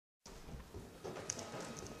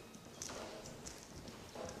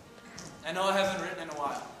I know I haven't written in a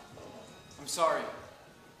while. I'm sorry.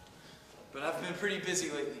 But I've been pretty busy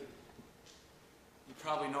lately. You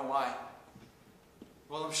probably know why.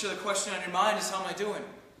 Well, I'm sure the question on your mind is, how am I doing?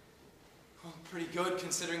 Well, pretty good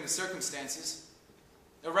considering the circumstances.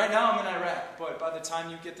 Right now I'm in Iraq, but by the time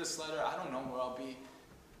you get this letter, I don't know where I'll be.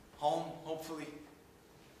 Home, hopefully.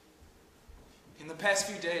 In the past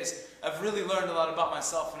few days, I've really learned a lot about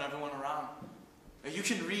myself and everyone around. You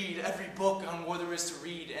can read every book on what there is to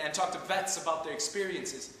read and talk to vets about their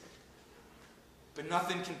experiences. But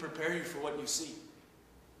nothing can prepare you for what you see.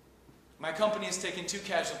 My company has taken 2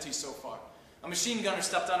 casualties so far. A machine gunner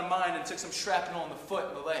stepped on a mine and took some shrapnel in the foot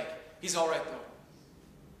and the leg. He's all right,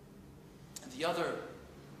 though. And the other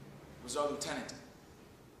was our lieutenant.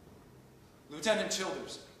 Lieutenant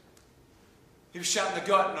Childers. He was shot in the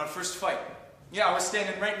gut in our first fight. Yeah, I was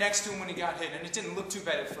standing right next to him when he got hit, and it didn't look too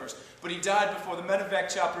bad at first. But he died before the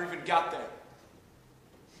medevac chopper even got there.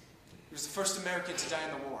 He was the first American to die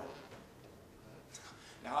in the war.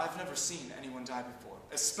 Now, I've never seen anyone die before,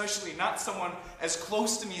 especially not someone as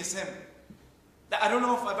close to me as him. I don't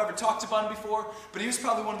know if I've ever talked about him before, but he was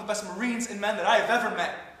probably one of the best Marines and men that I have ever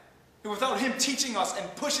met. And without him teaching us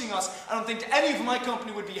and pushing us, I don't think any of my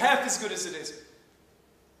company would be half as good as it is.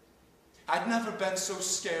 I'd never been so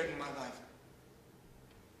scared in my life.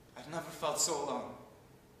 I've never felt so alone.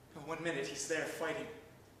 One minute he's there fighting,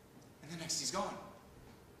 and the next he's gone.